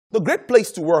The Great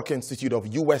Place to Work Institute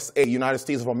of USA, United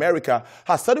States of America,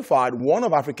 has certified one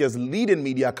of Africa's leading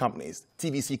media companies,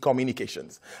 TVC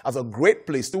Communications, as a Great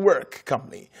Place to Work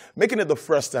company, making it the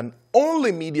first and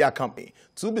only media company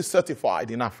to be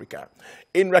certified in Africa.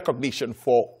 In recognition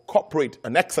for corporate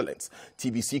and excellence,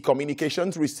 TVC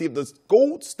Communications received the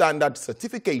gold standard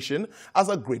certification as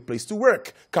a Great Place to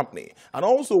Work company and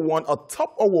also won a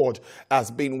top award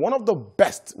as being one of the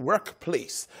best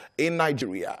workplace in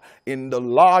Nigeria in the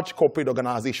large corporate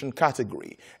organization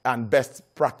category and best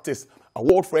practice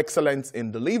award for excellence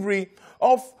in delivery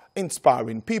of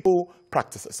inspiring people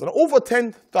practices. And over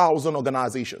 10,000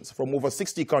 organizations from over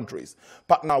 60 countries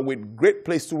partner with Great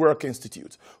Place to Work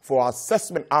Institute for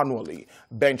assessment annually,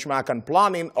 benchmark and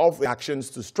planning of the actions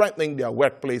to strengthen their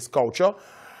workplace culture.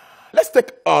 Let's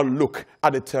take a look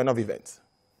at the turn of events.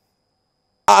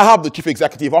 I have the Chief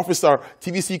Executive Officer,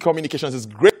 TVC Communications. It's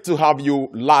great to have you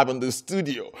live in the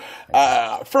studio.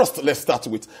 First, let's start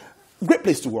with Great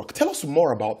Place to Work. Tell us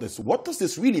more about this. What does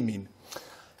this really mean?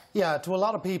 Yeah, to a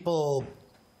lot of people,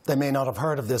 they may not have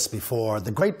heard of this before.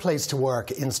 The Great Place to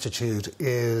Work Institute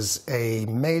is a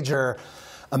major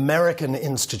American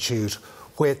institute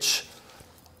which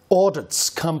audits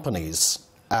companies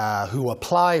who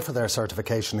apply for their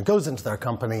certification. It goes into their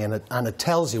company and it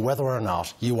tells you whether or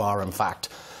not you are, in fact,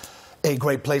 a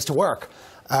great place to work.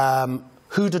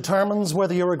 Who determines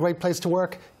whether you're a great place to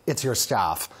work? It's your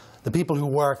staff. The people who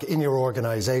work in your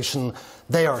organization,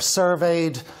 they are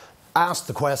surveyed, asked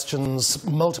the questions,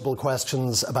 multiple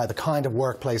questions about the kind of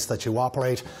workplace that you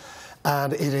operate,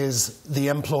 and it is the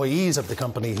employees of the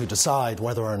company who decide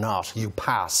whether or not you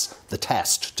pass the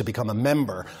test to become a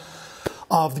member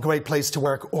of the Great Place to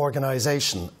Work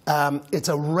organization. It's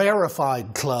a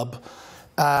rarefied club.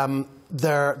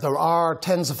 There are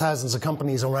tens of thousands of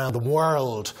companies around the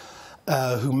world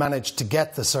who managed to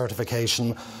get the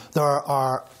certification. There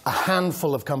are a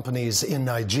handful of companies in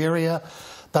Nigeria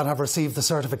that have received the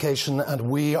certification, and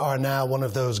we are now one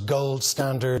of those gold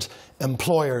standard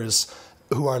employers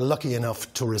who are lucky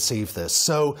enough to receive this.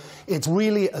 So it's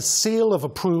really a seal of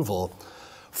approval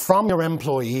from your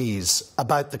employees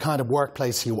about the kind of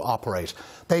workplace you operate.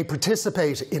 They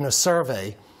participate in a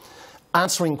survey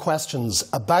answering questions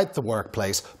about the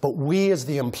workplace, but we as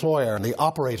the employer and the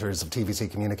operators of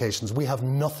TVC Communications, we have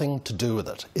nothing to do with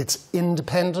it. It's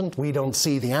independent. We don't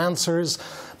see the answers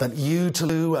that you,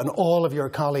 Tulu, and all of your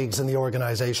colleagues in the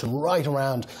organisation right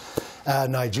around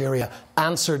Nigeria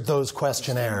answered those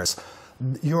questionnaires.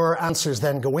 Your answers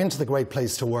then go into the Great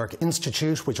Place to Work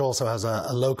Institute, which also has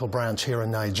a local branch here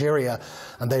in Nigeria,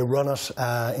 and they run it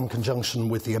in conjunction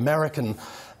with the American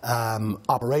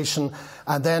operation,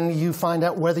 and then you find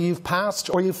out whether you've passed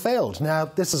or you've failed. Now,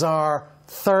 this is our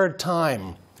third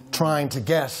time trying to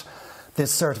get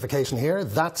this certification here.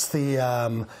 That's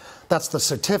the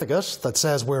certificate that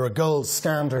says we're a gold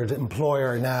standard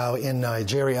employer now in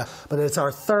Nigeria, but it's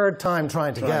our third time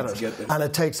trying to get it, and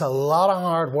it takes a lot of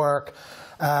hard work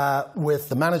with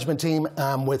the management team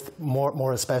and with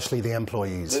more especially the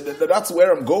employees. That's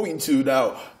where I'm going to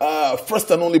now. First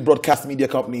and only broadcast media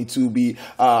company to be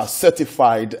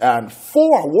certified, and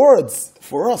 4 awards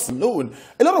for us alone.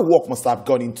 A lot of work must have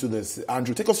gone into this.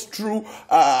 Andrew, take us through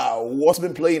what's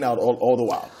been playing out all the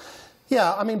while.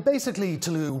 Yeah, I mean, basically,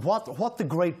 Tulu, what the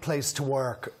Great Place to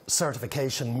Work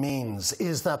certification means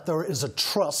is that there is a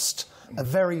trust, a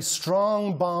very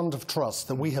strong bond of trust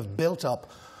that we have built up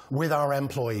with our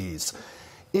employees.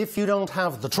 If you don't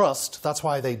have the trust, that's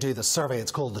why they do the survey,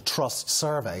 it's called the Trust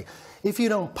Survey. If you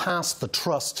don't pass the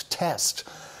trust test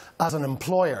as an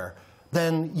employer,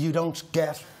 then you don't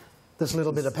get this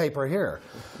little bit of paper here.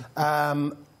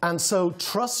 And so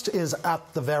trust is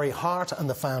at the very heart and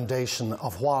the foundation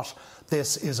of what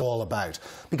this is all about.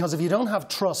 Because if you don't have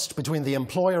trust between the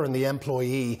employer and the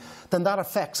employee, then that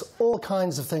affects all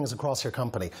kinds of things across your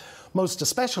company. Most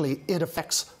especially, it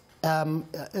affects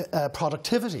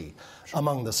productivity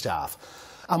among the staff.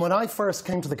 And when I first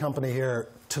came to the company here,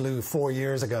 Tulu, 4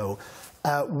 years ago,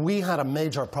 we had a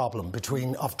major problem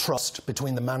of trust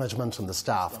between the management and the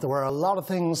staff. There were a lot of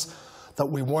things that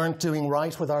we weren't doing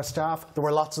right with our staff. There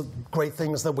were lots of great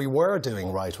things that we were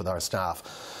doing right with our staff.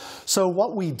 So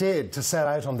what we did to set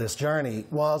out on this journey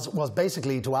was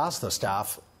basically to ask the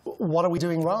staff, what are we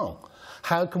doing wrong?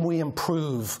 How can we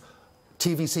improve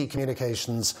TVC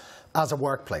Communications as a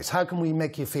workplace? How can we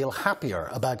make you feel happier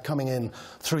about coming in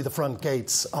through the front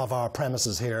gates of our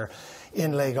premises here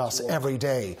in Lagos every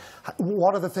day?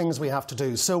 What are the things we have to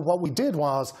do? So what we did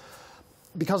was,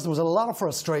 because there was a lot of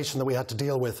frustration that we had to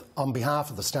deal with on behalf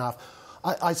of the staff,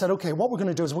 I said, okay, what we're going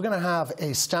to do is we're going to have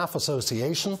a staff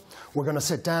association. We're going to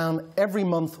sit down every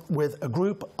month with a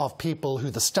group of people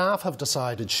who the staff have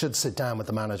decided should sit down with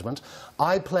the management.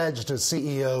 I pledged as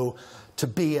CEO to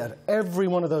be at every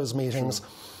one of those meetings. True.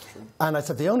 And I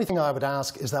said, the only thing I would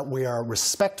ask is that we are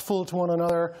respectful to one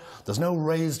another. There's no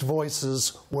raised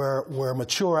voices. We're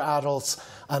mature adults,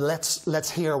 and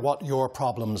let's hear what your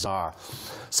problems are.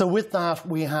 So with that,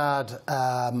 we had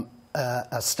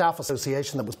a staff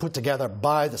association that was put together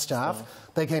by the staff.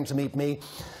 They came to meet me,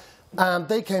 and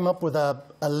they came up with a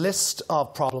list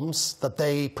of problems that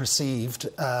they perceived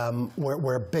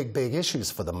were big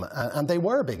issues for them, and they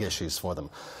were big issues for them.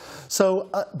 So,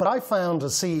 but I found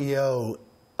as CEO,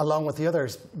 along with the other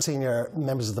senior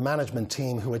members of the management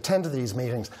team who attended these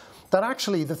meetings, that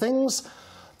actually the things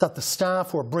that the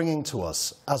staff were bringing to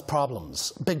us as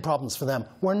problems, big problems for them,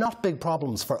 were not big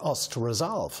problems for us to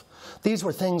resolve. These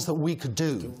were things that we could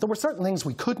do. There were certain things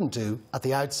we couldn't do at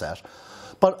the outset,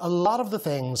 but a lot of the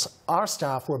things our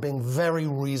staff were being very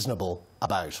reasonable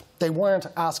about. They weren't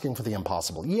asking for the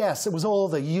impossible. Yes, it was all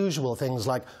the usual things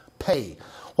like pay.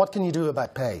 What can you do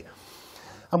about pay?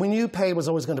 And we knew pay was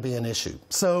always going to be an issue.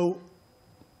 So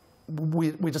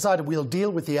we decided we'll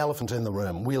deal with the elephant in the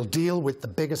room. We'll deal with the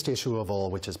biggest issue of all,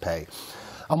 which is pay.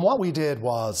 And what we did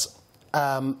was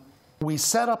we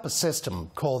set up a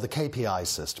system called the KPI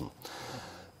system.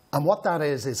 And what that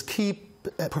is key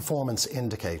performance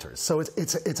indicators. So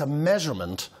it's a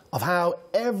measurement of how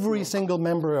every single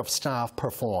member of staff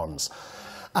performs.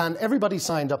 And everybody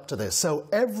signed up to this. So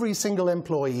every single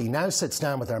employee now sits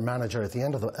down with their manager at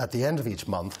the end of each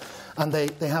month, and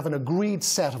they have an agreed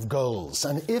set of goals.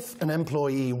 And if an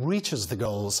employee reaches the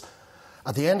goals,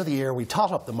 at the end of the year, we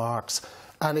tot up the marks.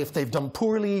 And if they've done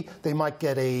poorly, they might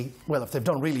get well, if they've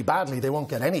done really badly, they won't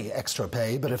get any extra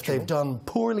pay. But if they've done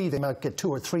poorly, they might get 2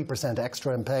 or 3%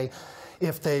 extra in pay.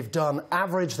 If they've done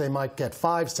average, they might get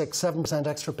 5, 6, 7%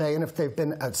 extra pay. And if they've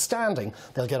been outstanding,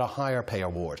 they'll get a higher pay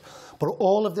award. But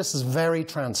all of this is very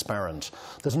transparent.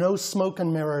 There's no smoke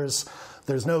and mirrors.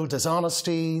 There's no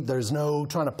dishonesty. There's no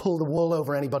trying to pull the wool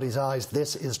over anybody's eyes.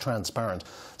 This is transparent.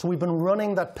 So we've been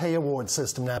running that pay award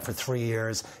system now for 3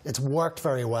 years. It's worked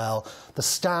very well. The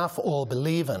staff all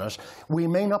believe in it. We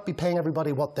may not be paying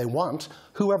everybody what they want.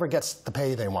 Whoever gets the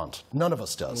pay they want. None of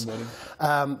us does.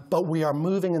 But we are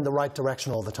moving in the right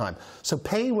direction all the time. So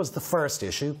pay was the first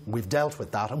issue. We've dealt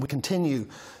with that, and we continue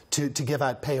to give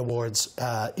out pay awards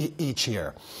each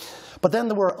year. But then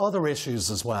there were other issues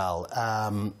as well,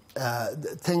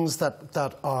 things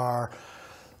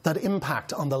that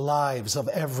impact on the lives of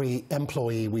every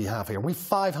employee we have here. We've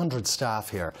 500 staff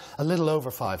here, a little over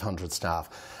 500 staff,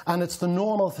 and it's the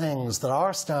normal things that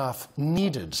our staff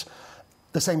needed,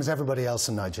 the same as everybody else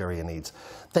in Nigeria needs.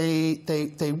 They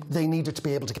needed to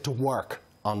be able to get to work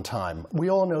on time. We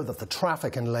all know that the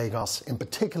traffic in Lagos, in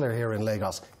particular here in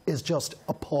Lagos, is just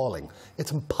appalling.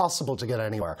 It's impossible to get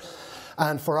anywhere.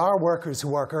 And for our workers who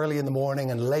work early in the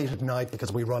morning and late at night,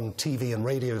 because we run TV and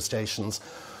radio stations,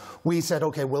 we said,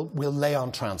 okay, we'll lay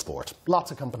on transport.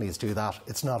 Lots of companies do that.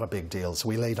 It's not a big deal, so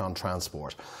we laid on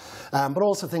transport. But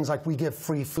also things like we give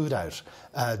free food out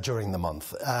during the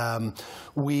month.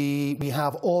 We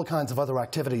have all kinds of other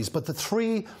activities, but the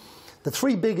three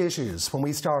big issues when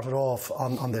we started off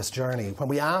on this journey, when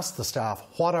we asked the staff,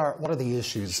 what are the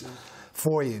issues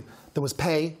for you? There was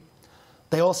pay.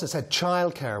 They also said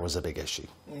childcare was a big issue.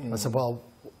 I said, well,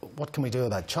 what can we do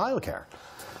about childcare?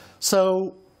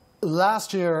 So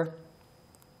last year,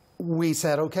 we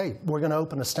said, okay, we're going to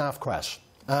open a staff creche.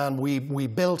 And we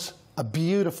built a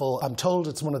beautiful, I'm told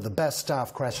it's one of the best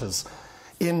staff creches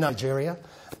in Nigeria.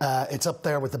 It's up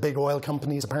there with the big oil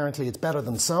companies. Apparently, it's better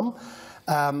than some.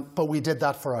 But we did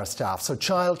that for our staff. So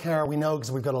childcare, we know,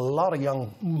 because we've got a lot of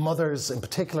young mothers in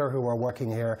particular who are working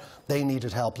here, they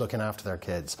needed help looking after their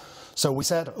kids. So we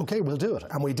said, okay, we'll do it.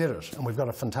 And we did it. And we've got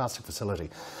a fantastic facility.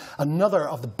 Another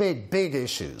of the big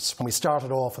issues when we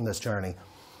started off on this journey,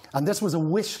 and this was a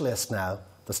wish list now.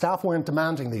 The staff weren't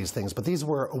demanding these things, but these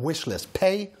were a wish list.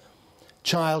 Pay,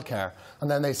 childcare.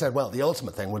 And then they said, well, the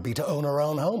ultimate thing would be to own our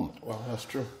own home. Well, that's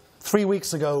true. 3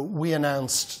 weeks ago, we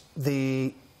announced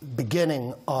the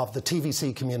beginning of the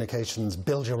TVC Communications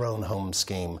Build Your Own Home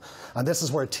scheme. And this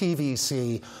is where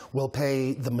TVC will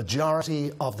pay the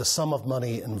majority of the sum of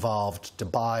money involved to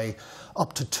buy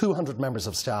up to 200 members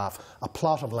of staff a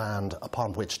plot of land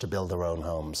upon which to build their own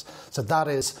homes. So that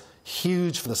is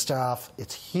huge for the staff,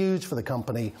 it's huge for the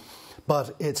company,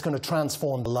 but it's going to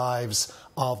transform the lives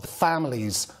of the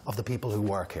families of the people who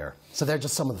work here. So they're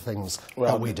just some of the things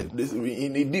that we do. This,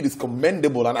 indeed, it's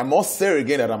commendable, and I must say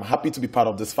again that I'm happy to be part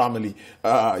of this family.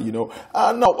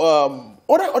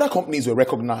 Other companies were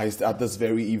recognized at this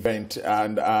very event,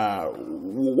 and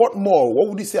what more? What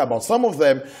would you say about some of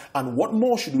them, and what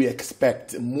more should we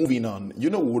expect moving on? We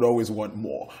would always want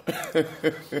more.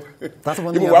 That's the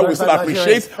one thing we still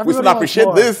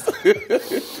appreciate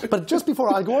this. But just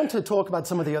before I go on to talk about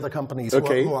some of the other companies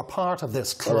who are part of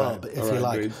this club, if you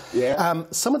like. Yeah.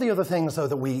 Some of the other things, though,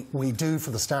 that we do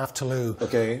for the staff, Toulouse,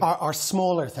 are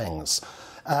smaller things.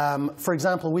 For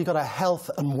example, we've got a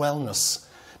health and wellness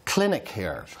clinic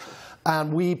here,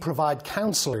 and we provide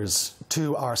counsellors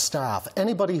to our staff.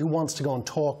 Anybody who wants to go and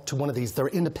talk to one of these, they're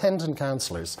independent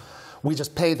counsellors. We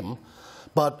just pay them,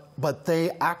 but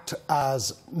they act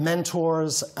as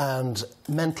mentors and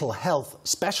mental health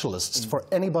specialists for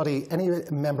any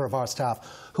member of our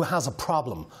staff who has a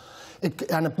problem.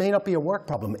 And it may not be a work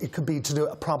problem. It could be to do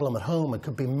a problem at home. It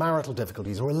could be marital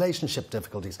difficulties, relationship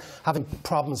difficulties, having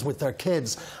problems with their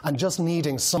kids, and just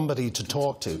needing somebody to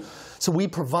talk to. So we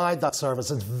provide that service.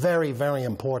 It's very, very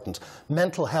important.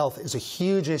 Mental health is a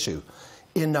huge issue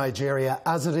in Nigeria,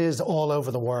 as it is all over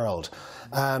the world.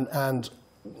 And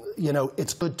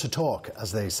it's good to talk,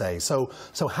 as they say. So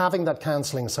having that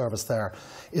counselling service there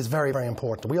is very, very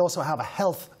important. We also have a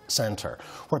health centre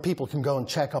where people can go and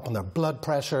check up on their blood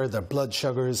pressure, their blood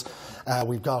sugars.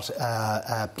 We've got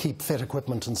keep fit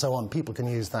equipment and so on. People can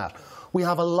use that. We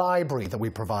have a library that we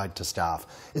provide to staff.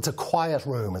 It's a quiet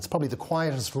room. It's probably the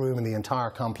quietest room in the entire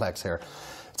complex here.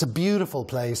 It's a beautiful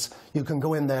place. You can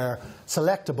go in there,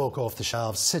 select a book off the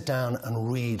shelves, sit down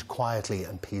and read quietly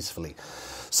and peacefully.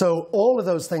 So all of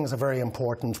those things are very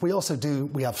important. We also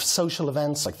we have social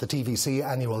events like the TVC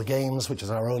annual games, which is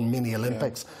our own mini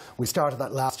Olympics. We started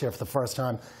that last year for the first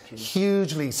time.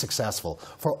 Hugely successful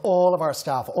for all of our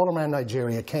staff, all around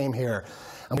Nigeria came here,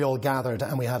 and we all gathered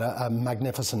and we had a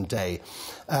magnificent day.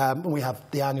 We have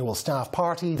the annual staff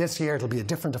party. This year it'll be a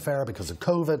different affair because of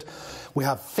COVID. We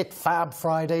have Fit Fab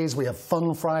Fridays, we have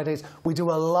Fun Fridays. We do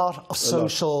a lot of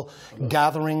social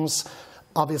gatherings.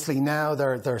 Obviously now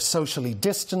they're socially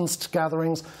distanced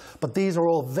gatherings, but these are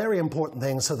all very important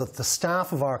things so that the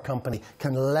staff of our company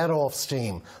can let off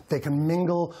steam. They can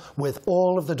mingle with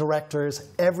all of the directors,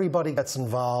 everybody gets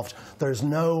involved. There's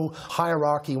no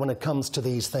hierarchy when it comes to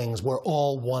these things. We're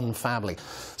all one family.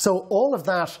 So all of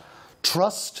that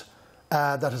trust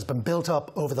that has been built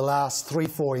up over the last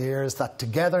 3-4 years, that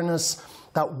togetherness,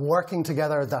 that working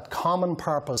together, that common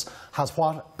purpose has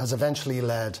eventually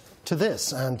led to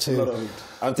this and to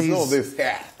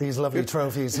these lovely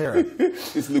trophies here.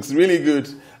 This looks really good.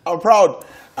 I'm proud.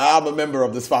 I'm a member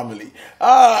of this family.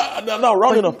 No,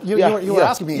 rounding up. You were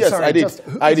asking me. Yes, sorry,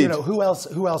 I did. Who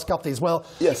else got these? Well,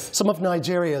 some of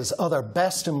Nigeria's other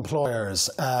best employers.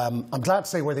 I'm glad to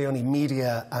say we're the only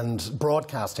media and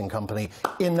broadcasting company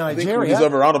in Nigeria. I think we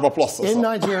deserve a round of applause. In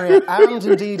Nigeria and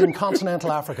indeed in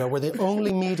continental Africa, we're the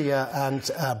only media and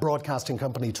broadcasting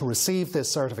company to receive this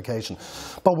certification.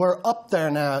 But we're up there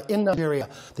now in Nigeria.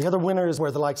 The other winners were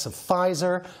the likes of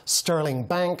Pfizer, Sterling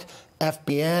Bank,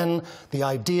 FBN, the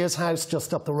Ideas House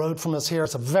just up the road from us here.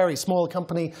 It's a very small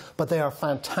company, but they are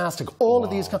fantastic. All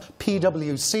of these,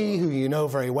 PwC, who you know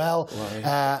very well,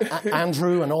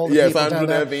 Andrew and all the people Andrew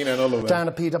Nevin and all of them. Down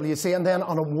at PwC. And then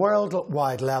on a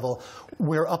worldwide level,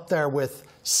 we're up there with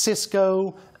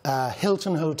Cisco,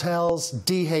 Hilton Hotels,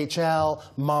 DHL,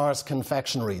 Mars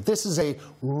Confectionery. This is a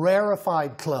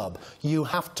rarefied club. You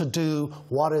have to do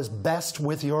what is best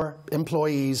with your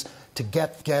employees to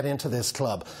get into this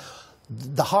club.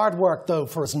 The hard work, though,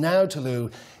 for us now,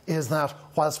 Toulouse, is that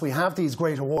whilst we have these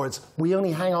great awards, we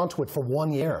only hang on to it for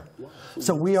 1 year.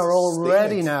 So we are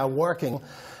already now working,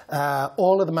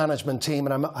 all of the management team,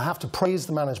 and I have to praise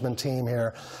the management team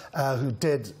here, who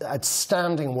did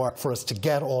outstanding work for us to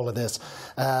get all of this.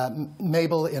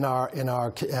 Mabel in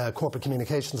our corporate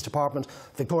communications department,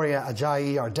 Victoria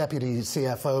Ajayi, our deputy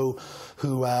CFO,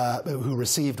 who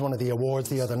received one of the awards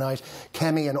the other night,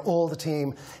 Kemi and all the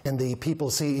team in the People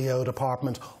CEO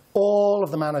department, all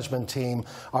of the management team,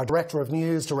 our director of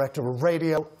news, director of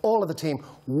radio, all of the team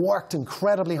worked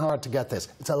incredibly hard to get this.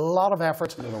 It's a lot of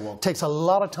effort, takes a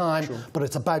lot of time, but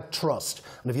it's about trust.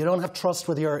 And if you don't have trust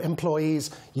with your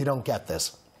employees, you don't get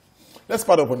this. Let's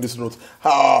start up on this note.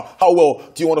 How well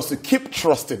do you want us to keep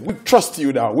trusting? We trust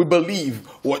you now. We believe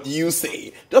what you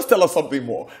say. Just tell us something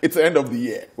more. It's the end of the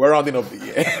year. We're rounding up the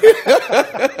year.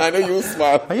 I know you'll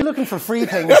smile. Are you looking for free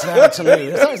things now, actually?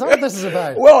 Is that what this is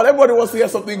about? Well, everybody wants to hear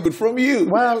something good from you.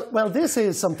 Well, this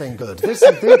is something good. This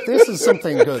is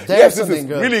something good. There's something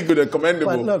good. Really good and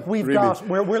commendable. But look,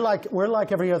 we're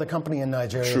like every other company in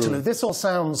Nigeria. This all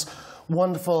sounds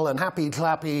wonderful and happy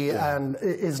clappy, and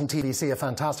isn't TVC a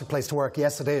fantastic place to work?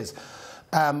 Yes, it is.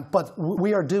 But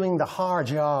we are doing the hard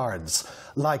yards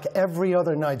like every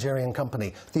other Nigerian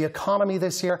company. The economy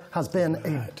this year has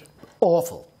been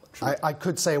awful. I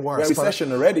could say worse. We're in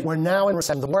recession already. We're now in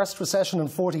recession, the worst recession in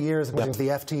 40 years, according to the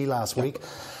FT last week.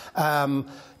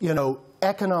 You know,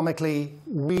 economically,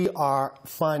 we are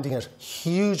finding it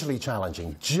hugely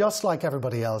challenging, just like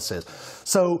everybody else is.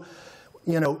 So,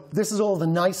 you know, this is all the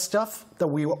nice stuff that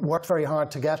we worked very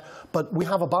hard to get, but we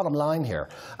have a bottom line here.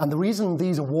 And the reason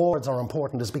these awards are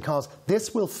important is because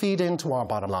this will feed into our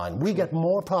bottom line. We get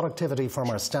more productivity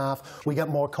from our staff. We get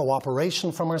more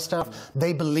cooperation from our staff.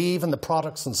 They believe in the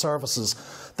products and services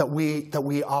that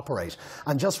we operate.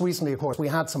 And just recently, of course, we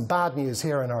had some bad news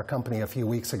here in our company a few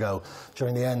weeks ago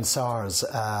during the end SARS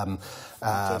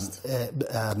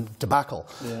debacle.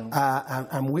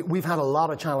 And we've had a lot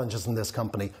of challenges in this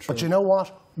company. But you know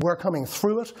what? We're coming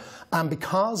through it, and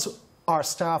because our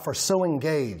staff are so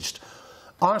engaged,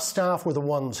 our staff were the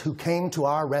ones who came to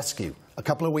our rescue a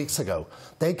couple of weeks ago.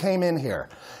 They came in here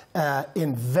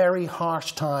in very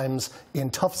harsh times, in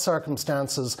tough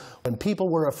circumstances, when people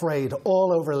were afraid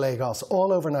all over Lagos,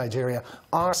 all over Nigeria.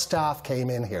 Our staff came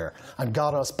in here and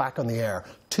got us back on the air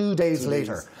 2 days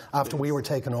later after we were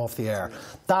taken off the air.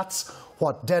 That's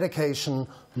what dedication,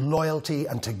 loyalty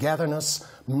and togetherness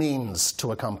means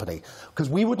to a company. Because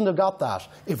we wouldn't have got that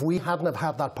if we hadn't have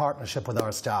had that partnership with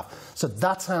our staff. So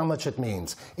that's how much it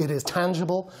means. It is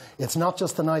tangible. It's not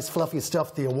just the nice fluffy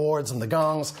stuff, the awards and the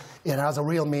gongs. It has a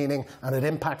real meaning and it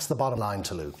impacts the bottom line,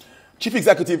 Tolu. Chief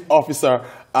Executive Officer,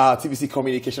 TVC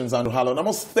Communications, Hanlon, I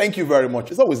must thank you very much.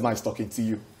 It's always nice talking to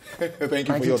you. Thank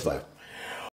you for your time.